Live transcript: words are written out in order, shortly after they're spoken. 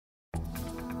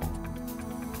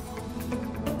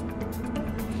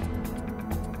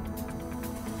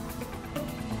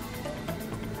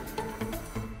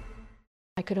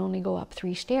could only go up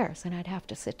 3 stairs and I'd have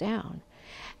to sit down.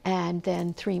 And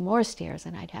then 3 more stairs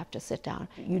and I'd have to sit down.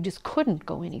 You just couldn't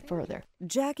go any further.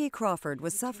 Jackie Crawford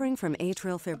was suffering from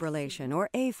atrial fibrillation, or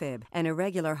AFib, an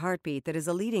irregular heartbeat that is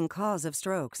a leading cause of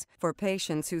strokes. For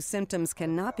patients whose symptoms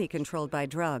cannot be controlled by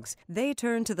drugs, they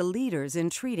turn to the leaders in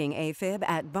treating AFib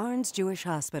at Barnes-Jewish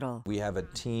Hospital. We have a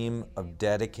team of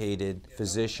dedicated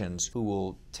physicians who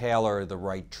will tailor the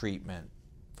right treatment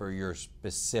for your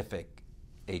specific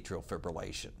atrial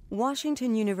fibrillation.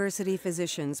 Washington University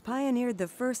physicians pioneered the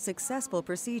first successful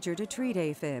procedure to treat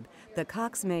AFib, the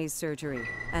Cox-Maze surgery,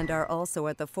 and are also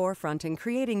at the forefront in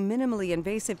creating minimally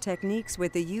invasive techniques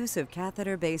with the use of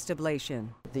catheter-based ablation.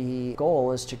 The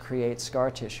goal is to create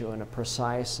scar tissue in a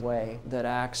precise way that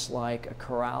acts like a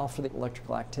corral for the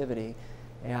electrical activity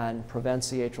and prevents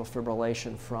the atrial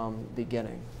fibrillation from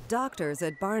beginning. Doctors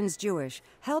at Barnes-Jewish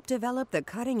helped develop the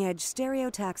cutting-edge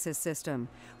stereotaxis system,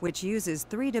 which uses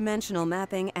 3-dimensional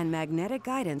mapping and magnetic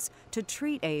guidance to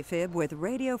treat AFib with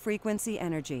radiofrequency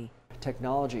energy.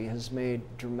 Technology has made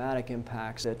dramatic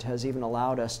impacts. It has even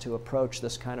allowed us to approach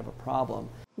this kind of a problem.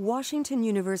 Washington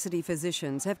University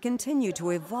physicians have continued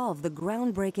to evolve the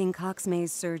groundbreaking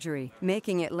Cox-Maze surgery,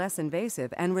 making it less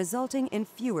invasive and resulting in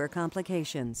fewer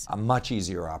complications. A much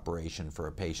easier operation for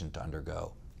a patient to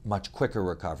undergo, much quicker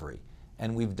recovery.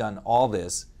 And we've done all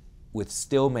this with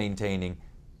still maintaining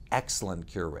excellent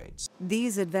cure rates.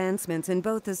 These advancements in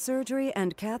both the surgery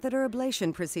and catheter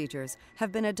ablation procedures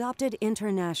have been adopted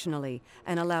internationally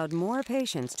and allowed more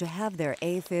patients to have their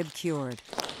AFib cured.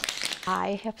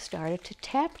 I have started to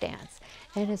tap dance,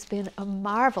 and it's been a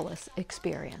marvelous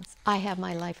experience. I have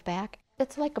my life back.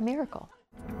 It's like a miracle.